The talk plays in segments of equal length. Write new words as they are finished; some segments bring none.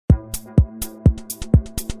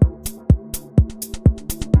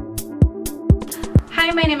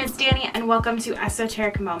Hi, my name is Danny and welcome to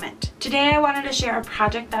Esoteric Moment. Today I wanted to share a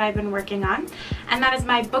project that I've been working on, and that is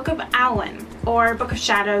my Book of Awen, or Book of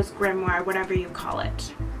Shadows, Grimoire, whatever you call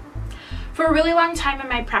it. For a really long time in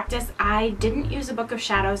my practice, I didn't use a Book of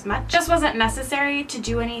Shadows much. It just wasn't necessary to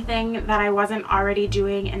do anything that I wasn't already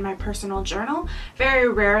doing in my personal journal. Very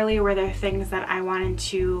rarely were there things that I wanted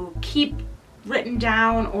to keep written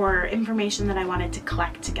down or information that I wanted to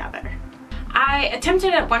collect together. I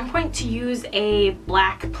attempted at one point to use a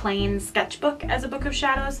black plain sketchbook as a Book of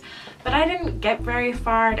Shadows, but I didn't get very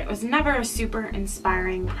far. It was never a super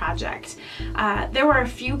inspiring project. There were a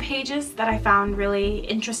few pages that I found really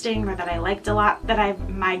interesting or that I liked a lot that I've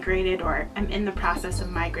migrated or am in the process of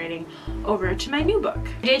migrating over to my new book.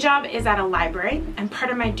 My day job is at a library, and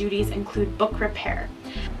part of my duties include book repair.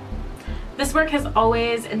 This work has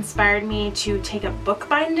always inspired me to take up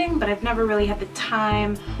bookbinding, but I've never really had the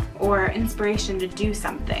time or inspiration to do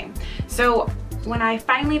something. So when I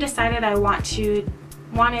finally decided I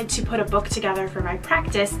wanted to put a book together for my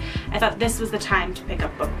practice, I thought this was the time to pick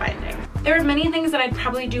up bookbinding. There are many things that I'd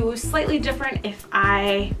probably do slightly different if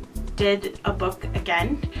I did a book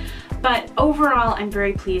again, but overall I'm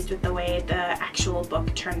very pleased with the way the actual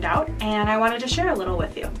book turned out, and I wanted to share a little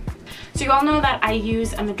with you. So you all know that I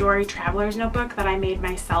use a Midori Traveler's Notebook that I made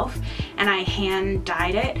myself, and I hand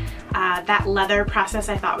dyed it. That leather process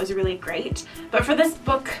I thought was really great, but for this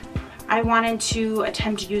book I wanted to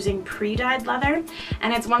attempt using pre-dyed leather,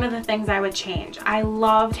 and it's one of the things I would change. I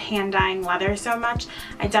loved hand dyeing leather so much,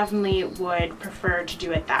 I definitely would prefer to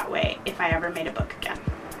do it that way if I ever made a book again.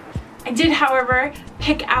 I did, however,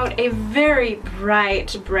 pick out a very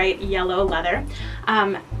bright yellow leather.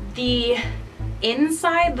 The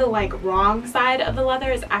inside, the wrong side of the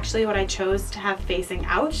leather, is actually what I chose to have facing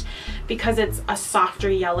out because it's a softer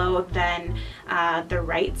yellow than the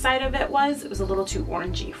right side of it was. It was a little too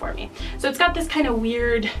orangey for me. So it's got this kind of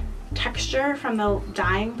weird texture from the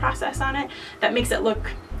dyeing process on it that makes it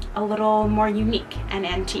look a little more unique and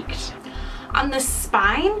antiqued. On the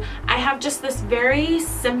spine, I have just this very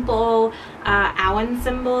simple Awen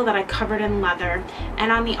symbol that I covered in leather,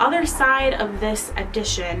 and on the other side of this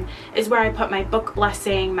edition is where I put my book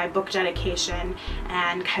blessing, my book dedication,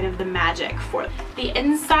 and kind of the magic for it. The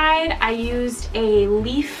inside, I used a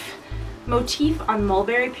leaf motif on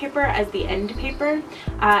mulberry paper as the end paper.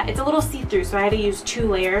 It's a little see-through, so I had to use 2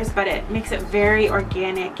 layers, but it makes it very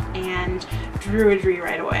organic and druidry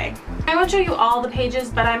right away. I won't show you all the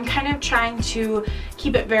pages, but I'm kind of trying to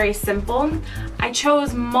keep it very simple. I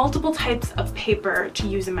chose multiple types of paper to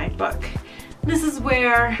use in my book. This is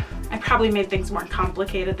where I probably made things more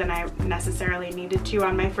complicated than I necessarily needed to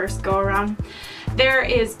on my first go around. There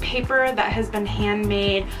is paper that has been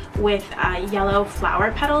handmade with yellow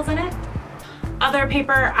flower petals in it. Other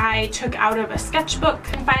paper I took out of a sketchbook.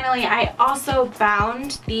 And finally, I also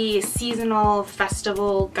bound the seasonal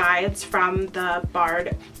festival guides from the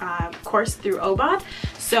Bard course through OBOD.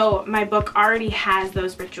 So my book already has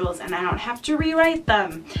those rituals and I don't have to rewrite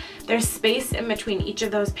them. There's space in between each of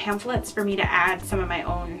those pamphlets for me to add some of my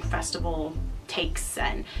own festival takes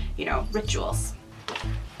and, rituals.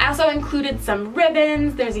 I also included some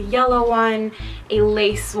ribbons. There's a yellow one, a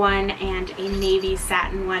lace one, and a navy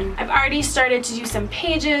satin one. I've already started to do some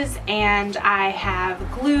pages, and I have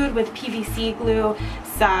glued with PVC glue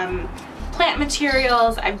some plant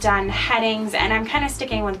materials. I've done headings, and I'm kind of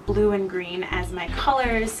sticking with blue and green as my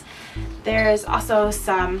colors. There's also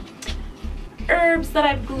some herbs that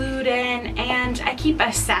I've glued in, and I keep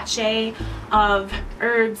a sachet of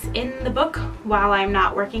herbs in the book while I'm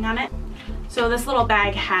not working on it. So this little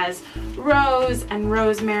bag has rose and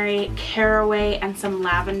rosemary, caraway, and some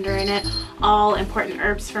lavender in it, all important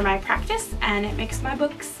herbs for my practice, and it makes my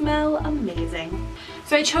book smell amazing.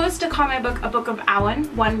 So I chose to call my book a Book of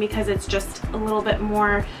Awen, one because it's just a little bit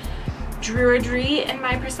more druidry in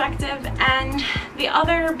my perspective, and the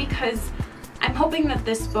other because I'm hoping that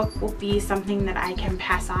this book will be something that I can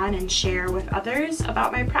pass on and share with others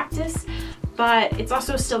about my practice, but it's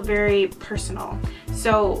also still very personal.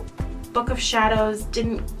 So Book of Shadows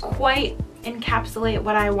didn't quite encapsulate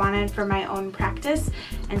what I wanted for my own practice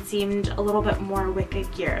and seemed a little bit more Wicca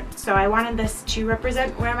geared. So I wanted this to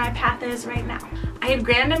represent where my path is right now. I had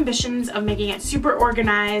grand ambitions of making it super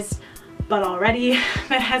organized, but already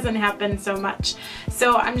that hasn't happened so much.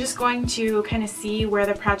 So I'm just going to kind of see where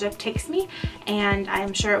the project takes me, and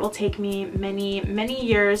I'm sure it will take me many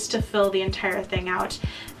years to fill the entire thing out.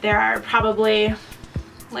 There are probably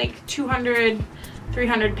like 200,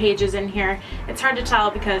 300 pages in here. It's hard to tell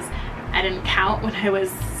because I didn't count when I was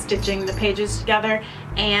stitching the pages together,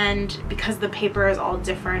 and because the paper is all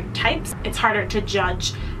different types, it's harder to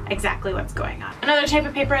judge exactly what's going on. Another type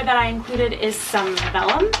of paper that I included is some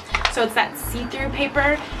vellum. So it's that see-through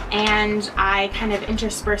paper, and I kind of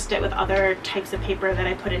interspersed it with other types of paper that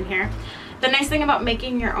I put in here. The nice thing about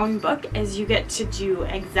making your own book is you get to do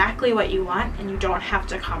exactly what you want and you don't have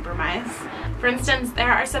to compromise. For instance,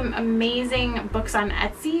 there are some amazing books on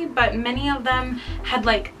Etsy, but many of them had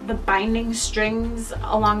like the binding strings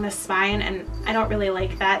along the spine, and I don't really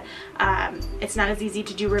like that. It's not as easy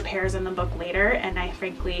to do repairs in the book later, and I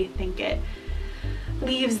frankly think it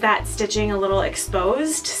leaves that stitching a little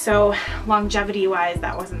exposed, so longevity wise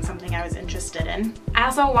that wasn't something I was interested in. I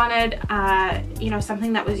also wanted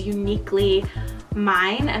something that was uniquely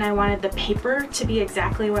mine, and I wanted the paper to be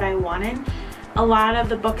exactly what I wanted. A lot of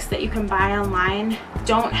the books that you can buy online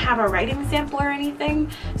don't have a writing sample or anything,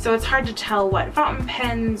 so it's hard to tell what fountain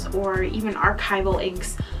pens or even archival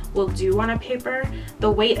inks will do on a paper.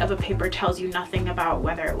 The weight of a paper tells you nothing about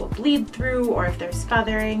whether it will bleed through or if there's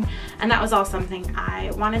feathering, and that was all something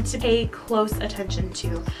I wanted to pay close attention to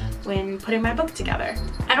when putting my book together.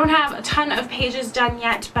 I don't have a ton of pages done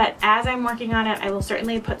yet, but as I'm working on it, I will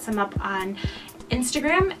certainly put some up on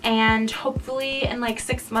Instagram, and hopefully in like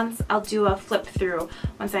 6 months I'll do a flip through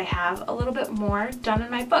once I have a little bit more done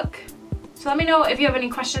in my book. So let me know if you have any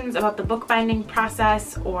questions about the bookbinding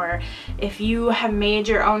process, or if you have made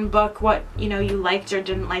your own book, what you liked or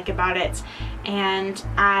didn't like about it, and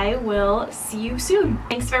I will see you soon.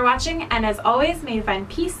 Thanks for watching, and as always, may you find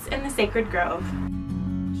peace in the sacred grove.